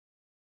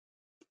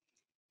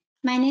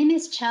My name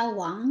is Chao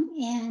Wang,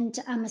 and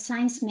I'm a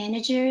science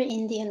manager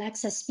in the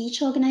Alexa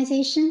Speech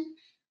organization.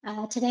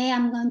 Today,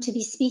 I'm going to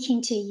be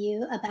speaking to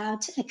you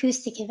about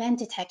acoustic event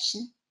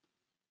detection.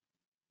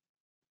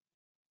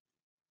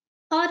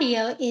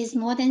 Audio is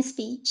more than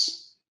speech.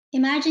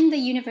 Imagine the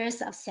universe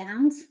of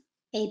sounds,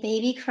 a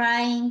baby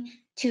crying,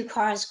 two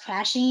cars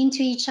crashing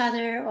into each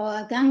other, or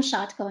a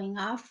gunshot going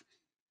off.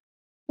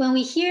 When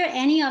we hear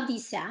any of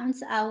these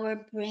sounds, our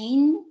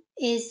brain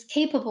is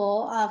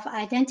capable of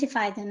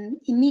identifying them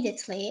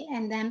immediately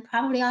and then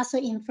probably also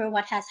infer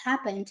what has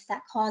happened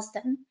that caused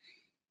them.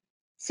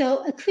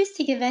 So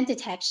acoustic event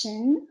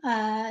detection,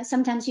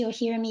 sometimes you'll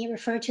hear me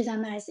refer to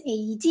them as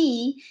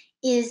AED,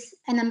 is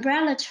an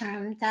umbrella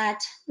term that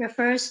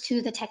refers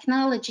to the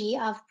technology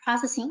of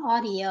processing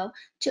audio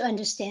to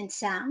understand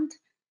sound.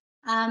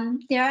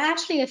 There are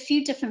actually a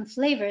few different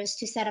flavors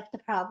to set up the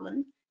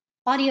problem.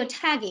 Audio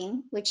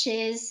tagging, which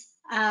is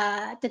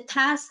the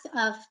task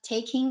of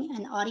taking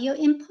an audio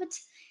input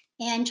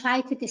and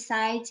try to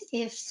decide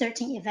if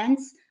certain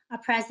events are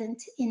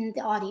present in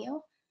the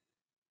audio.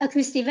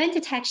 Acoustic event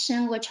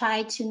detection will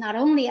try to not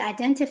only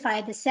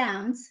identify the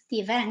sounds,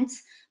 the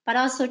events, but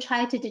also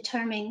try to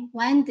determine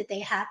when did they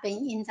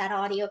happen in that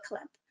audio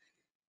clip.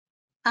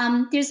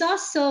 There's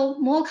also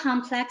more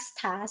complex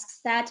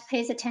tasks that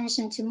pays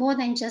attention to more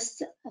than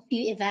just a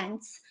few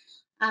events.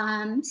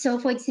 So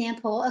for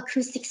example,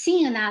 acoustic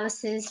scene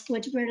analysis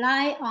would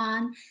rely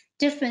on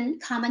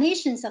different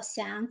combinations of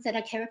sounds that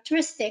are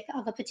characteristic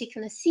of a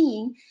particular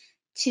scene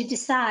to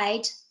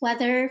decide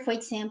whether, for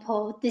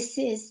example, this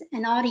is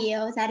an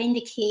audio that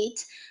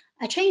indicates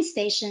a train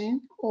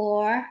station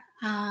or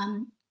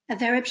a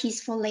very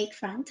peaceful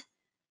lakefront.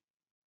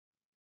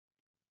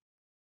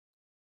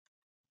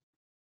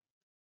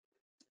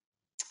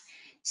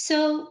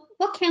 So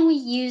what can we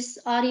use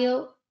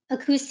audio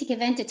acoustic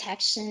event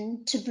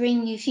detection to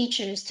bring new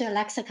features to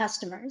Alexa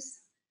customers?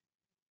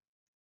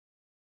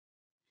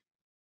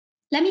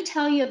 Let me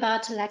tell you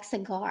about Alexa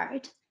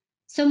Guard.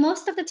 So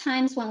most of the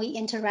times when we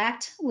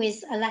interact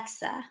with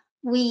Alexa,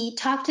 we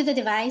talk to the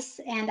device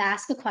and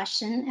ask a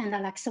question and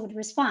Alexa would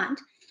respond.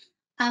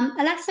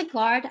 Alexa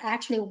Guard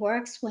actually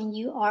works when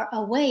you are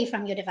away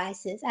from your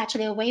devices,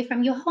 actually away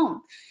from your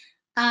home.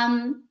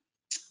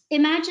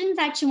 Imagine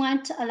that you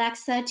want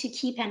Alexa to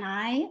keep an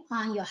eye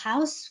on your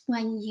house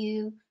when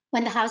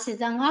the house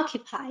is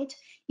unoccupied.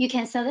 You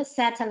can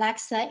set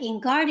Alexa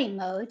in guarding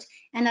mode,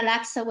 and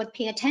Alexa would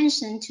pay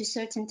attention to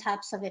certain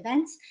types of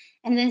events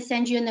and then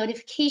send you a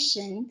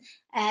notification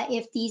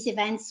if these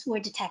events were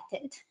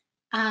detected.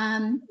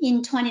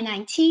 In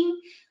 2019,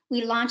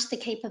 we launched the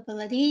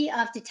capability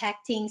of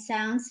detecting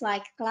sounds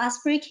like glass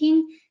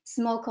breaking,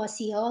 smoke or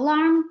CO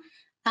alarm.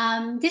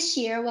 This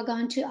year, we're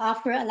going to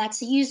offer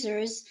Alexa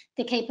users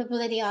the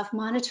capability of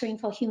monitoring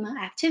for human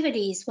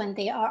activities when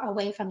they are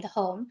away from the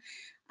home.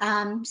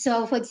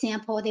 So, for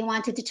example, they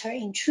want to deter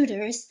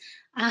intruders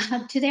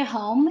to their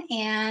home,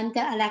 and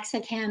Alexa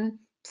can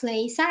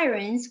play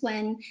sirens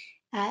when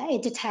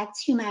it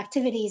detects human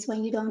activities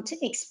when you don't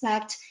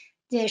expect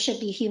there should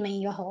be human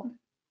in your home.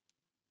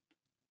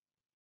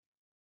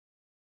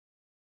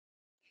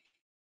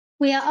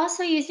 We are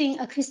also using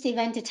acoustic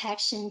event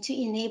detection to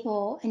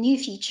enable a new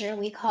feature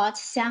we call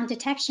sound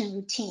detection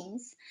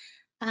routines.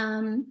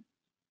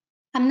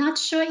 I'm not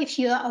sure if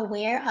you are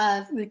aware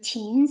of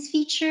routines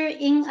feature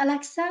in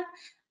Alexa.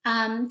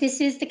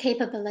 This is the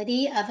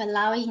capability of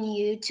allowing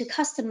you to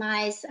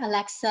customize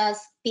Alexa's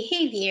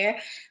behavior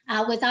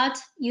without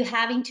you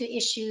having to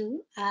issue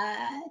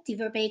the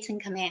verbatim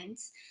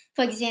commands.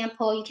 For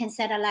example, you can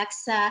set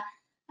Alexa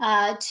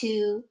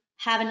to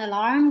have an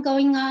alarm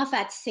going off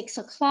at 6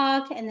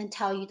 o'clock and then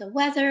tell you the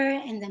weather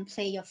and then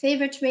play your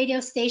favorite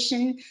radio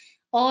station,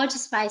 or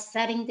just by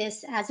setting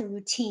this as a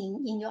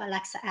routine in your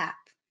Alexa app.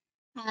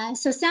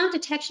 So sound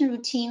detection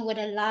routine would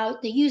allow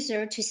the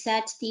user to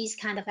set these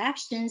kind of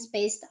actions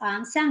based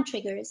on sound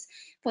triggers.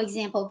 For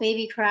example,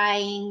 baby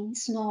crying,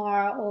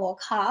 snore, or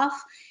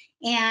cough.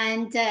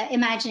 And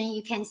imagine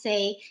you can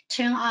say,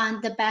 turn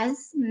on the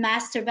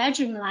master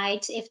bedroom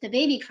light if the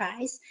baby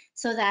cries,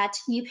 so that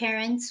new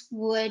parents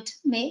would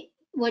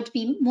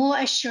be more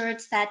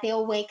assured that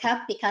they'll wake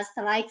up because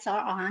the lights are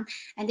on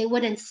and they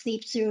wouldn't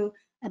sleep through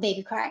a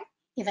baby cry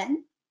event.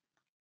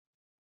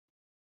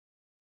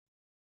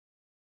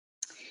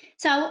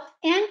 So I'll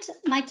end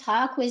my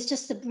talk with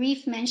just a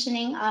brief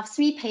mentioning of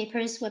 3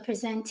 papers we're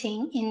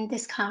presenting in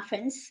this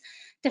conference.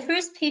 The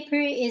first paper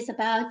is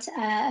about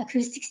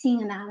acoustic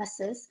scene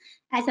analysis.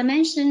 As I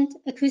mentioned,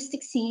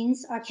 acoustic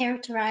scenes are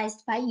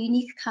characterized by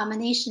unique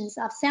combinations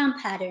of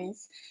sound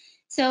patterns.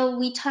 So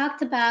we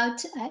talked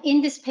about,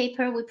 in this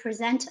paper, we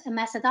present a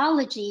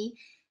methodology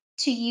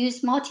to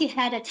use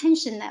multi-head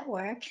attention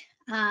network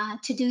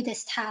to do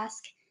this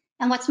task.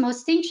 And what's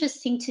most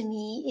interesting to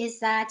me is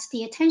that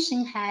the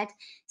attention head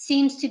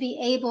seems to be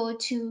able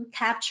to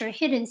capture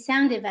hidden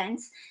sound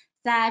events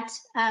that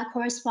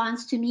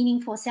corresponds to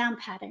meaningful sound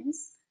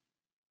patterns.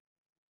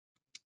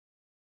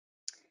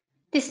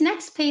 This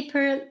next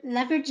paper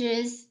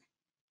leverages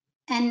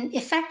an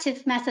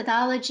effective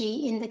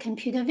methodology in the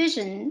computer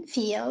vision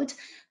field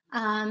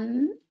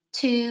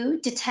to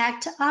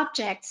detect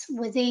objects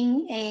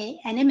within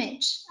an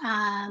image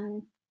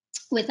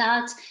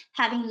without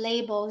having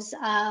labels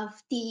of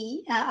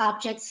the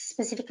object's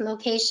specific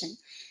location.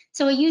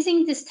 So we're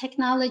using this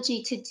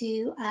technology to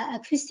do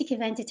acoustic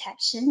event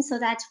detection so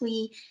that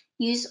we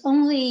use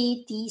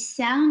only the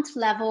sound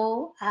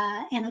level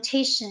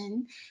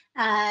annotation,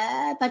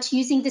 but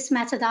using this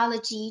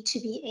methodology to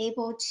be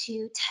able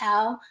to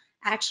tell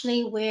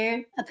actually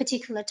where a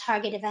particular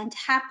target event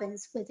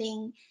happens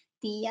within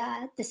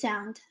the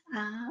sound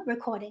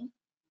recording.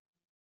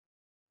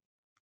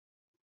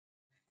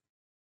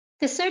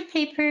 The third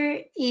paper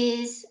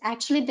is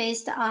actually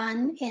based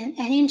on an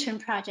intern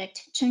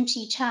project.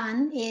 Chunqi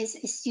Chan is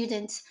a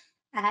student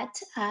at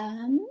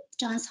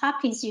Johns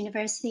Hopkins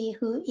University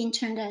who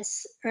interned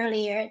us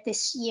earlier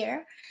this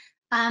year.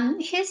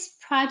 His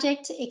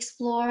project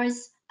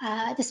explores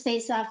the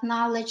space of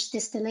knowledge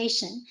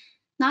distillation.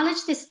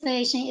 Knowledge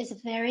distillation is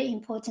a very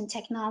important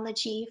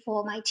technology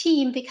for my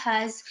team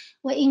because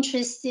we're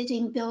interested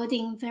in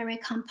building very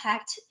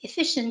compact,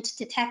 efficient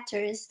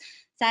detectors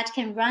that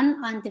can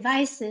run on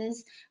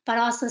devices, but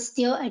also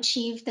still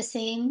achieve the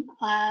same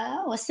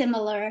or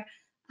similar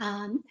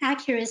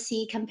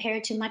accuracy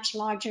compared to much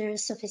larger,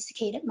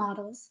 sophisticated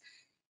models.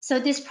 So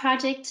this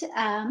project,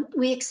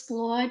 we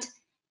explored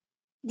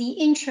the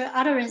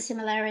intra-utterance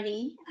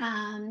similarity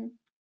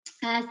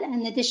as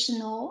an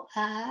additional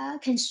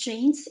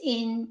constraints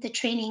in the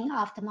training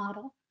of the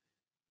model.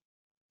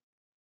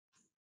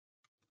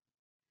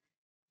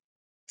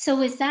 So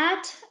with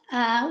that,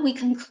 we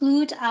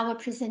conclude our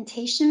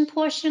presentation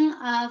portion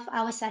of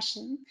our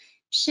session.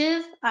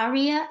 Shiv,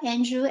 Arya,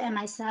 Andrew, and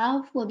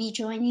myself will be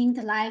joining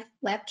the live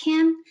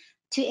webcam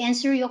to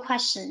answer your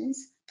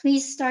questions.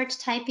 Please start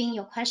typing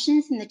your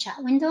questions in the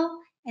chat window,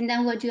 and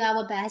then we'll do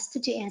our best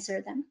to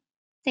answer them.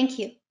 Thank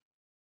you.